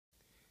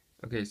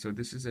Okay, so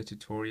this is a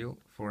tutorial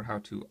for how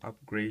to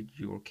upgrade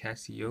your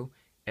Casio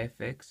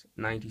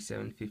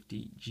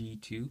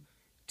FX-9750GII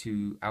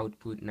to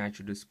output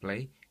natural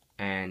display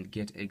and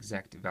get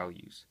exact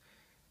values.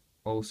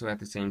 Also at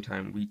the same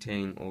time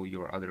retain all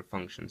your other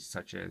functions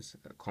such as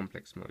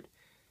complex mode.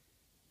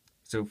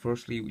 So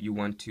firstly you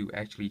want to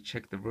actually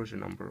check the version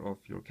number of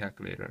your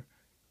calculator,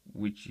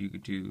 which you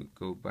do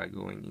go by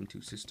going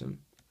into System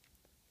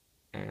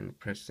and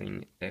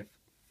pressing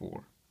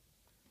F4.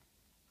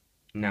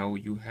 Now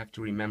you have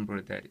to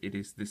remember that it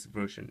is this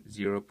version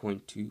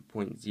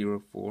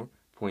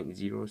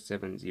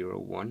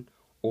 0.2.04.0701,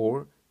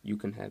 or you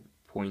can have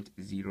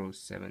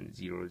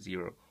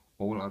 0.0700.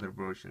 All other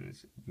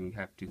versions you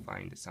have to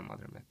find some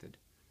other method.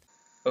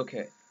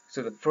 Okay,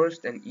 so the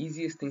first and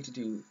easiest thing to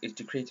do is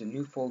to create a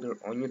new folder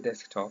on your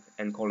desktop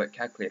and call it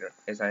calculator,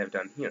 as I have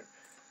done here.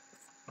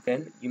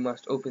 Then you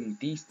must open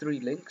these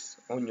three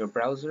links on your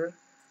browser,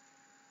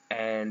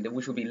 and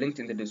which will be linked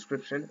in the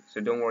description,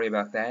 so don't worry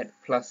about that.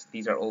 Plus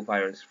these are all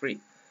virus free.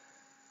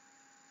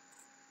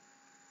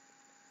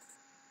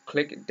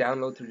 Click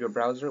download through your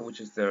browser, which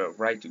is the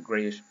right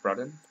grayish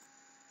button,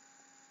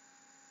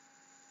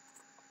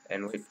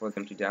 and wait for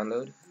them to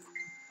download,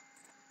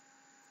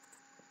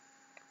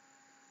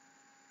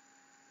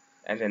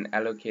 and then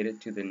allocate it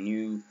to the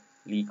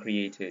newly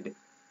created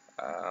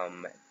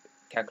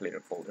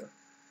calculator folder.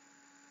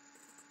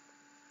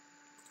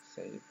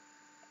 Save.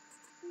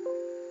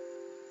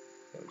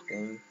 Same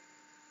thing.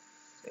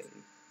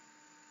 Save.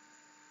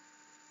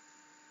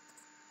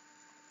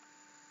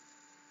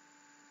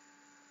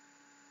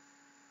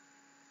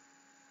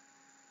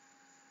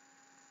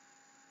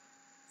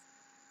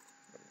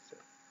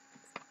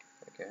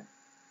 Okay.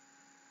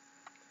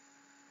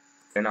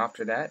 Then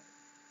after that,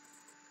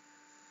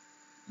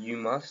 you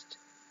must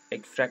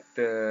extract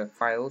the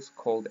files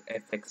called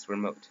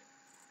FxRemote.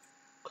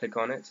 Click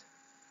on it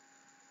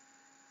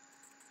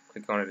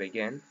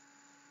again,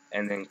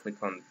 and then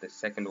click on the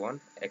second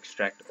one,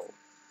 extract all.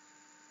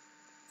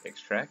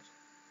 Extract.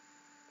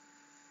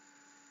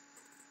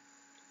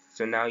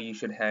 So now you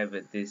should have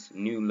this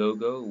new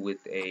logo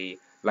with a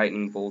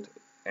lightning bolt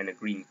and a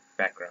green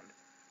background.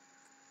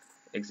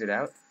 Exit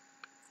out,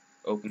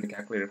 open the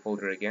calculator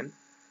folder again,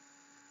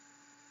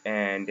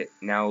 and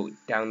now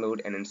download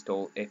and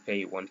install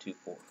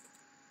FA124.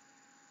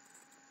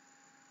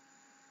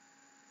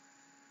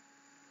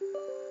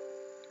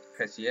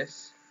 Press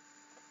yes.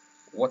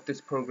 What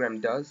this program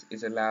does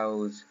is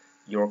allows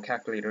your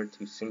calculator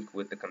to sync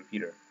with the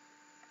computer,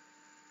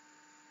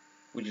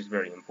 which is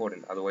very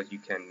important, otherwise you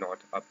cannot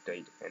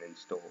update and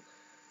install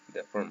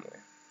the firmware.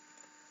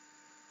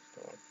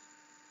 Install.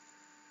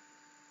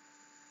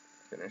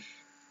 Finish.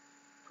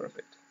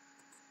 Perfect.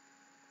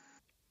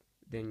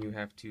 Then you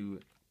have to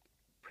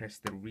press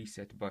the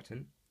reset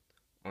button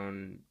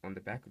on the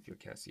back of your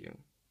Casio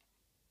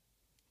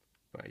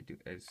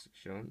as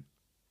shown,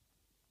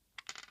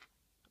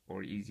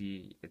 or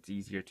it's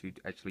easier to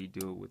actually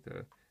do it with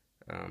the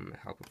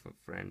help of a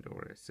friend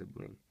or a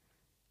sibling.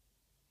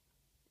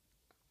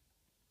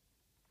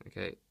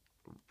 Okay,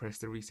 press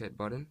the reset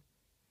button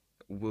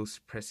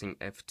whilst pressing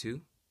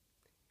F2,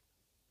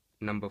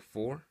 number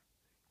 4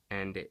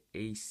 and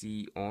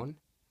AC on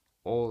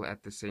all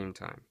at the same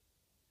time,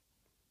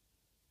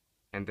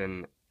 and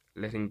then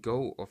letting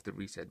go of the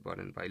reset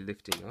button by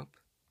lifting up,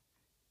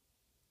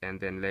 and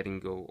then letting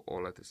go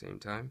all at the same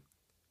time,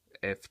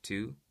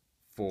 F2,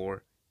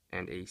 4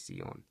 and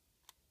AC on.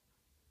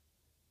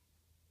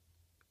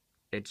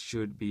 It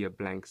should be a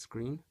blank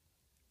screen,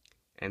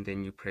 and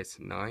then you press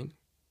 9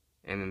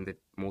 and then the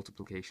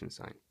multiplication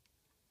sign.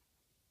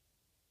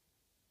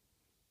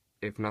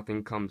 If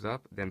nothing comes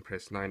up, then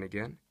press 9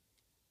 again,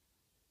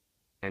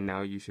 and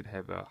now you should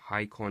have a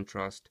high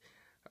contrast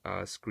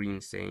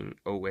screen saying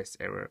OS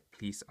error,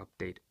 please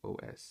update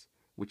OS,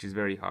 which is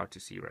very hard to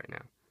see right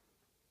now.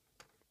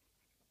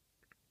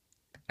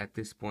 At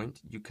this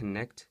point, you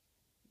connect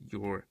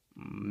your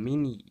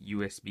mini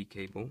USB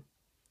cable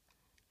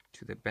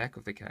to the back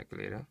of the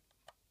calculator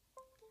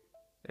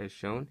as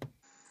shown.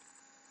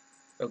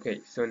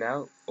 Okay, so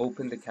now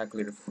open the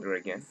calculator folder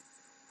again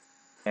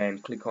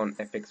and click on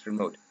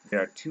FxRemote. There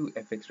are two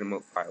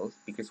FxRemote files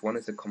because one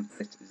is a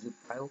compressed zip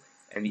file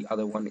and the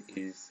other one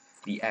is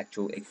the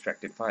actual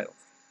extracted file.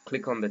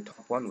 Click on the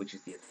top one, which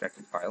is the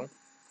extracted file.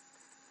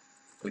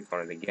 Click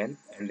on it again,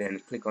 and then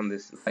click on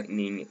this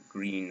lightning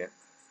green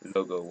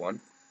logo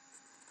one,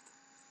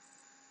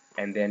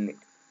 and then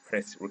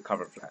press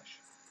recover flash.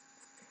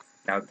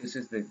 Now this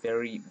is the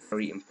very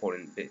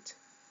important bit.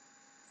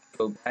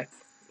 Go back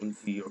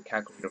into your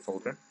calculator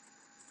folder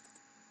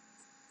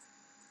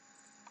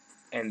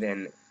and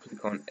then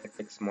click on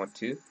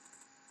FxMod2.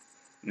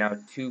 Now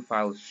two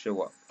files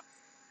show up.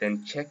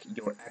 Then check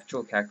your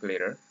actual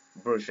calculator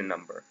version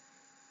number.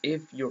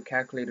 If your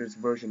calculator's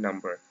version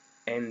number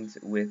ends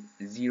with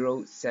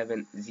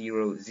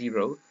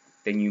 0700,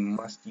 then you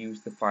must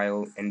use the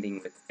file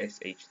ending with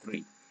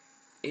sh3.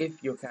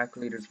 If your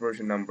calculator's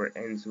version number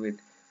ends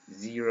with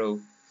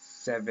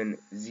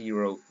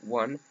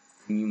 0701,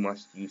 then you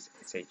must use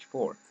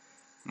sh4.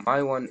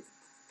 My one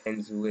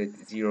ends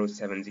with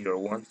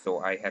 0701, so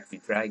I have to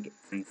drag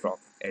and drop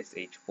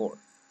SH4.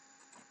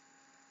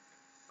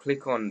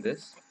 Click on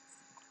this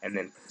and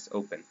then press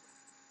open.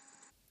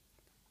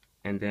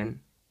 And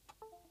then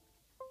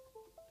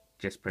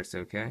just press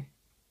OK.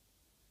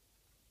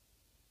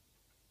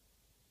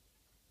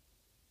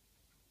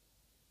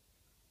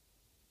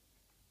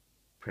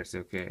 Press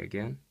OK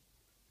again.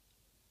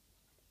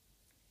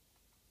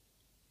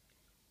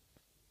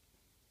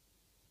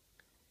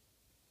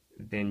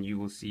 Then you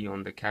will see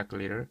on the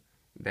calculator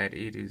that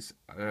it is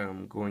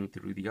going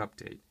through the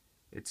update.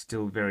 It's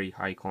still very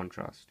high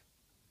contrast.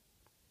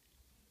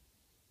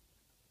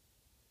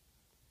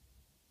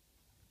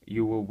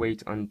 You will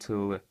wait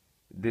until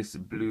this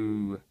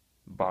blue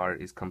bar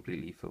is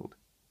completely filled,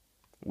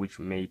 which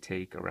may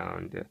take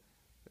around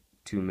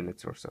 2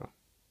 minutes or so.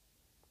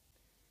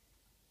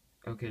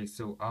 Okay,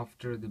 so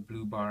after the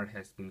blue bar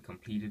has been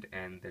completed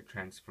and the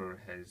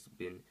transfer has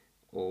been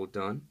all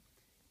done,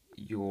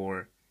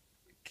 your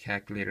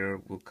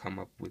calculator will come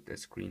up with a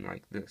screen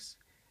like this.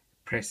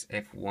 Press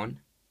F1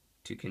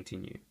 to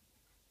continue.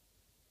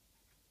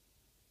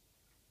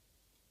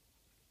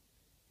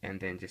 And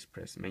then just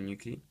press menu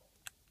key.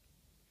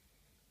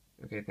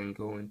 Okay, then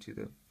go into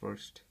the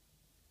first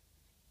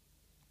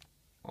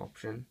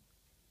option,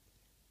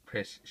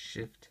 press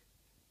shift,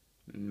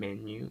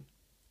 menu,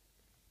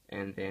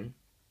 and then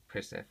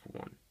press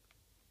F1.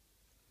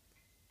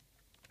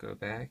 Go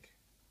back,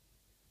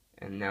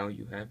 and now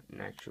you have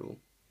natural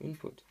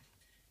input,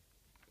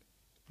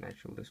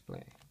 natural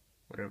display,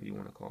 whatever you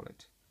want to call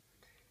it.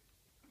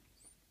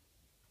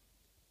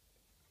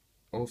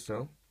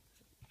 Also,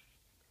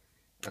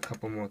 a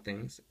couple more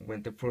things.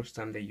 When the first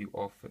time that you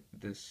off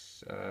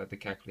this the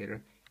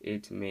calculator,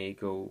 it may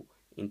go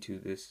into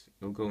this.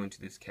 It'll go into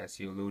this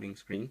Casio loading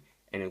screen,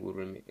 and it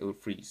will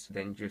freeze.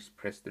 Then just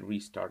press the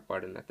restart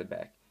button at the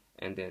back,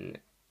 and then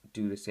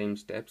do the same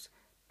steps.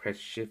 Press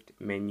shift,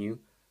 menu,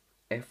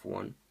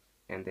 F1,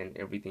 and then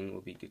everything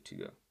will be good to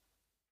go.